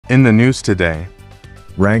In the news today,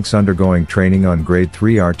 Ranks undergoing training on Grade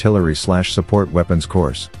 3 Artillery/Support Weapons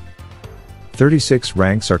course. 36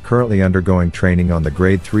 ranks are currently undergoing training on the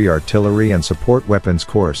Grade 3 Artillery and Support Weapons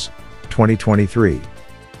course, 2023.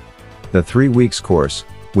 The 3 weeks course,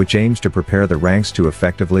 which aims to prepare the ranks to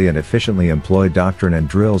effectively and efficiently employ doctrine and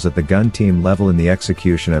drills at the gun team level in the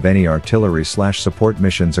execution of any artillery/support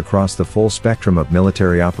missions across the full spectrum of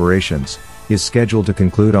military operations, is scheduled to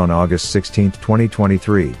conclude on August 16,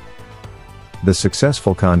 2023. The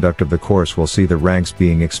successful conduct of the course will see the ranks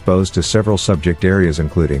being exposed to several subject areas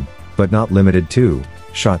including, but not limited to,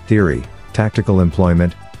 shot theory, tactical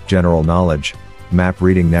employment, general knowledge, map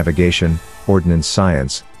reading, navigation, ordnance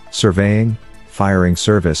science, surveying, firing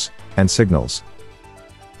service, and signals.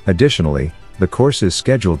 Additionally, the course is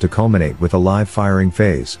scheduled to culminate with a live firing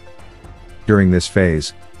phase. During this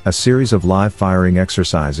phase, a series of live firing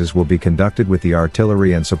exercises will be conducted with the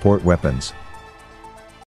artillery and support weapons.